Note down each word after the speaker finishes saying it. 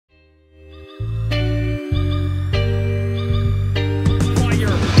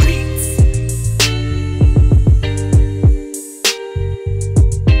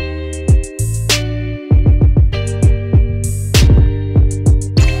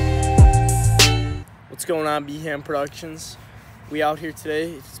going on, Beham Productions? We out here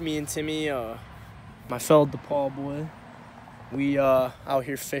today. It's me and Timmy, my fellow DePaul boy. We out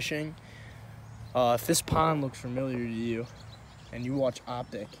here fishing. If this pond looks familiar to you and you watch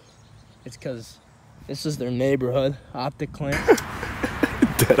Optic, it's because this is their neighborhood, Optic Clan.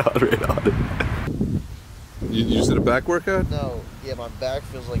 Dead on, right on. You just did a back workout? No. Yeah, my back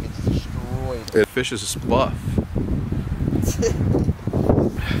feels like it's destroyed. It fish is buff.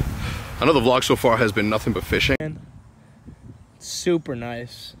 I know the vlog so far has been nothing but fishing. Super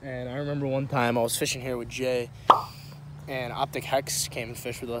nice. And I remember one time I was fishing here with Jay, and Optic Hex came and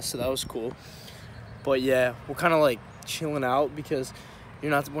fished with us, so that was cool. But yeah, we're kind of like chilling out because we're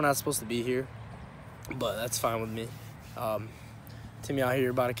not supposed to be here, but that's fine with me. Timmy out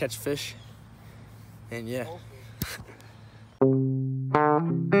here about to catch fish, and yeah.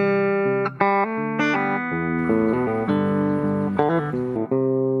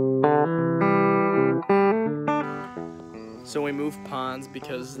 So we moved ponds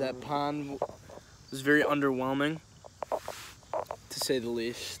because that pond was very underwhelming, to say the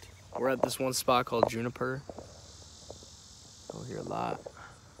least. We're at this one spot called Juniper. Go here a lot.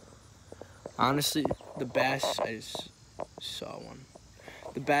 Honestly, the bass, I just saw one.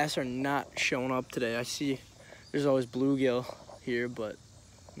 The bass are not showing up today. I see there's always bluegill here, but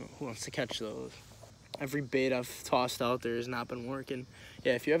who wants to catch those? Every bait I've tossed out there has not been working.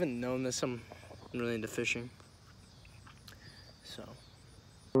 Yeah, if you haven't known this, I'm really into fishing. So.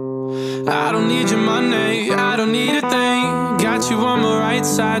 I don't need your money, I don't need a thing. Got you on my right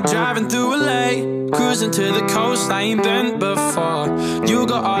side, driving through LA. Cruising to the coast, I ain't been before. You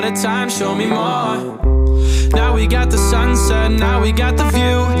go all the time, show me more. Now we got the sunset, now we got the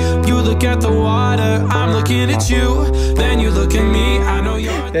view. You look at the water, I'm looking at you. Then you look at me, I know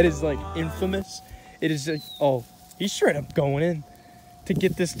you're... That is like infamous. It is like, oh, he's straight up going in to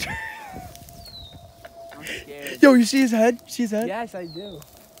get this. I'm scared. Yo, you see his head? You see his head? Yes, I do.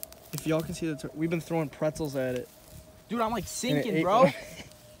 If y'all can see the we've been throwing pretzels at it. Dude, I'm like sinking, bro.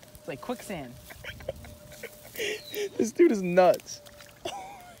 It's like quicksand. This dude is nuts.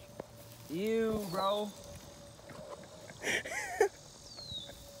 Ew, bro.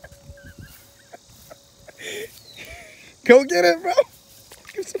 Go get it, bro.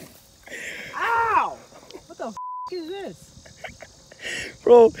 Ow! What the f is this?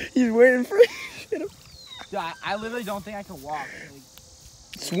 Bro, he's waiting for you. Dude, I literally don't think I can walk. Like,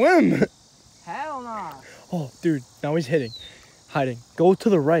 swim. hell nah. Oh, dude, now he's hiding. Go to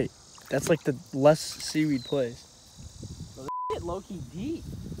the right. That's like the less seaweed place. Bro, this shit low-key deep.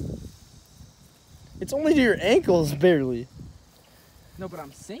 It's only to your ankles, barely. No, but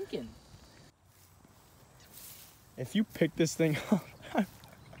I'm sinking. If you pick this thing up, I'll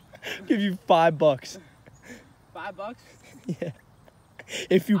give you $5. $5? Yeah.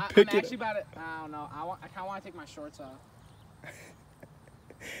 If you pick I'm it actually about it. I don't know. I kind of want to take my shorts off.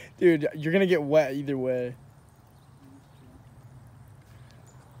 Dude, you're gonna get wet either way.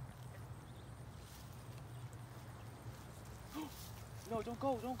 No, don't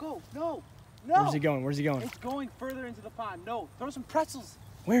go, no, no. Where's he going? Where's he going? It's going further into the pond. No, throw some pretzels.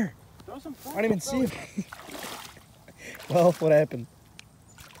 Where? Throw some pretzels. I didn't even see him. Well, what happened?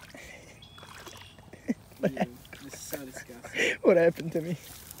 Dude, this is so disgusting. What happened to me?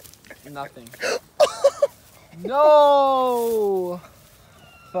 Nothing. No!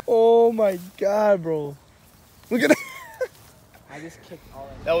 Oh my god, bro. Look at that. I just kicked all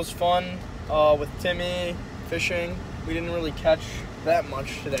that. That was fun with Timmy fishing. We didn't really catch that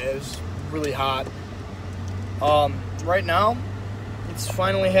much today. It was really hot. Right now, it's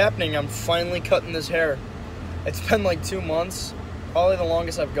finally happening. I'm finally cutting this hair. It's been like 2 months. Probably the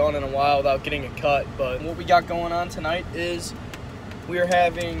longest I've gone in a while without getting a cut. But what we got going on tonight is we are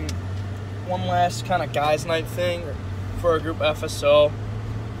having one last kind of guys' night thing for our group FSO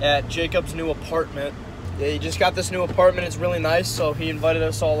at Jacob's new apartment. Yeah, he just got this new apartment. It's really nice, so he invited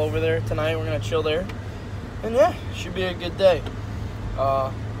us all over there tonight. We're gonna chill there, and yeah, should be a good day.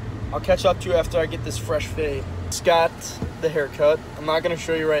 I'll catch up to you after I get this fresh fade. Just got the haircut. I'm not gonna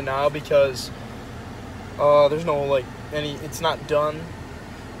show you right now because there's no like it's not done,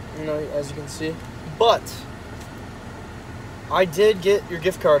 you know, as you can see. But I did get your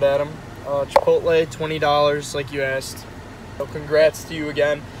gift card, Adam. Chipotle, $20 like you asked. So congrats to you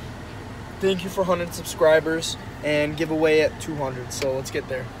again. Thank you for 100 subscribers and giveaway at 200. So let's get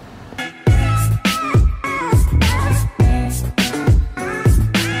there.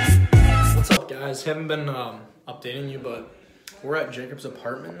 What's up, guys? Haven't been updating you, but we're at Jacob's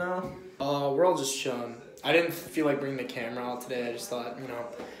apartment now. We're all just chilling. I didn't feel like bringing the camera out today. I just thought, you know,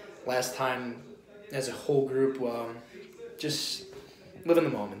 last time as a whole group, just live in the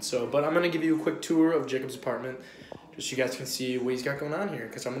moment. So, but I'm gonna give you a quick tour of Jacob's apartment, just so you guys can see what he's got going on here,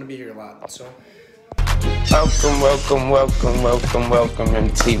 because I'm gonna be here a lot. So, Welcome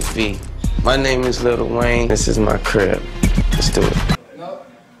MTV. My name is Lil Wayne. This is my crib. Let's do it.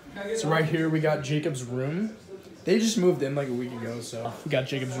 so right here we got Jacob's room. They just moved in like a week ago, so we got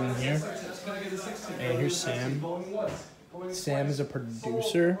Jacob's room here. And here's Sam. Sam is a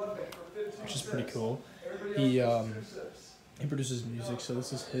producer, which is pretty cool. He produces music, so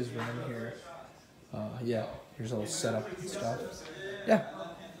this is his room here. Yeah, here's a little setup and stuff. Yeah.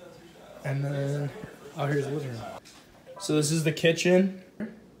 And then out here's the living room. So this is the kitchen. A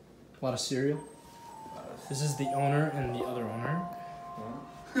lot of cereal. This is the owner and the other owner.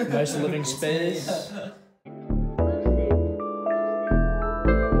 Nice living space.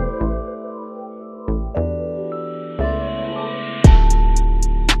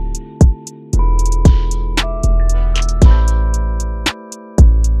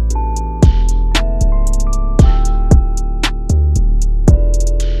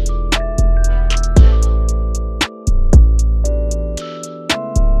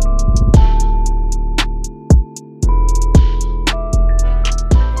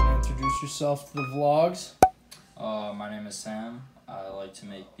 Yourself to the vlogs. My name is Sam. I like to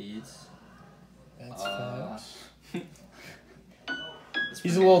make beats. That's facts.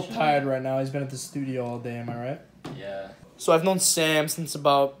 He's a little tired right now. He's been at the studio all day, am I right? Yeah. So I've known Sam since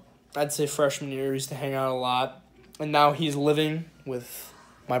about, I'd say freshman year. We used to hang out a lot. And now he's living with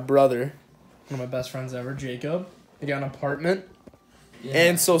my brother, one of my best friends ever, Jacob. They got an apartment. Yeah.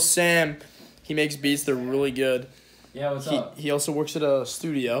 And so Sam, he makes beats. They're really good. Yeah, what's up? He also works at a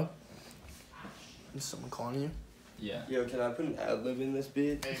studio. Is someone calling you? Yeah. Yo, can I put an ad-lib in this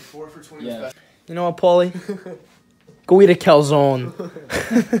beat? Hey, 4 for 20 Yeah. special. You know what, Paulie? Go eat a calzone.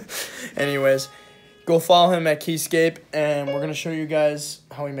 Anyways, go follow him at Keyscape, and we're going to show you guys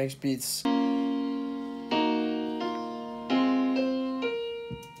how he makes beats.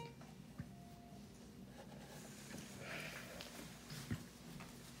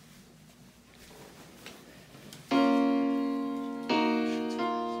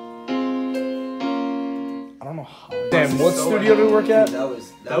 Damn, what studio do we work at? That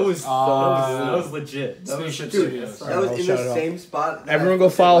was legit. Spaceship Studios. That was in the same spot. Everyone go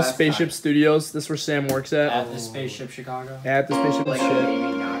follow Spaceship Studios. This is where Sam works at. At the Spaceship Chicago. At the Spaceship Like, shit.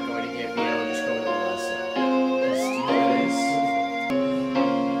 maybe not going to give Yale, just go to the west side.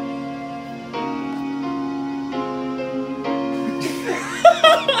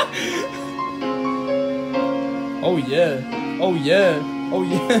 Oh yeah. Oh yeah. Oh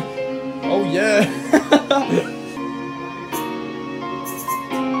yeah. Oh yeah.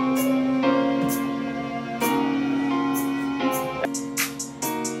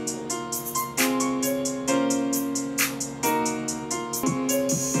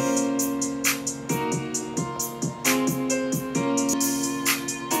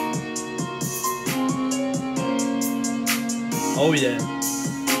 Oh yeah.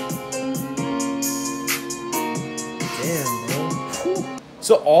 Damn, bro. Whew.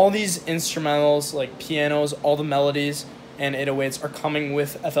 So all these instrumentals, like pianos, all the melodies and 808s are coming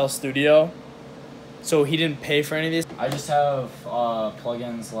with FL Studio. So he didn't pay for any of these. I just have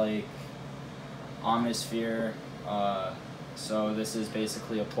plugins like Omnisphere. So this is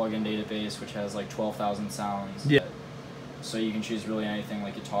basically a plugin database which has like 12,000 sounds. Yeah. So you can choose really anything,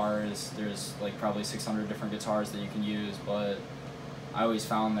 like guitars. There's like probably 600 different guitars that you can use, but I always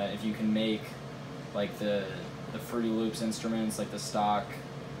found that if you can make like the Fruity Loops instruments, like the stock,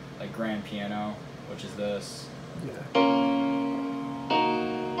 like grand piano, which is this. Yeah.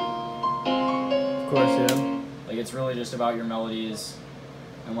 Of course, yeah. Like it's really just about your melodies,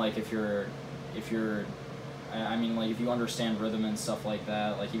 and like if you're, I mean like if you understand rhythm and stuff like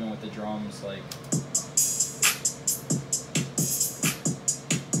that, like even with the drums, like.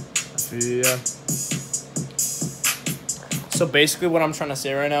 Yeah. So basically what I'm trying to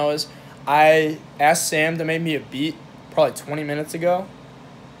say right now is I asked Sam to make me a beat probably 20 minutes ago,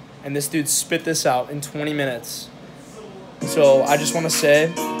 and this dude spit this out in 20 minutes. So I just want to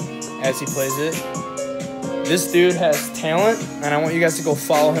say, as he plays it, this dude has talent, and I want you guys to go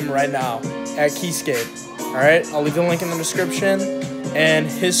follow him right now at Keyscape. Alright? I'll leave the link in the description. And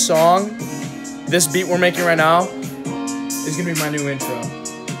his song, this beat we're making right now, is going to be my new intro.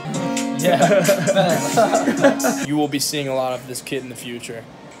 Yeah. You will be seeing a lot of this kid in the future.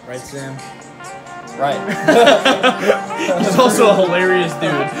 Right, Sam? Right. He's also a hilarious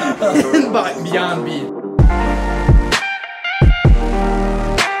dude. Beyond beat.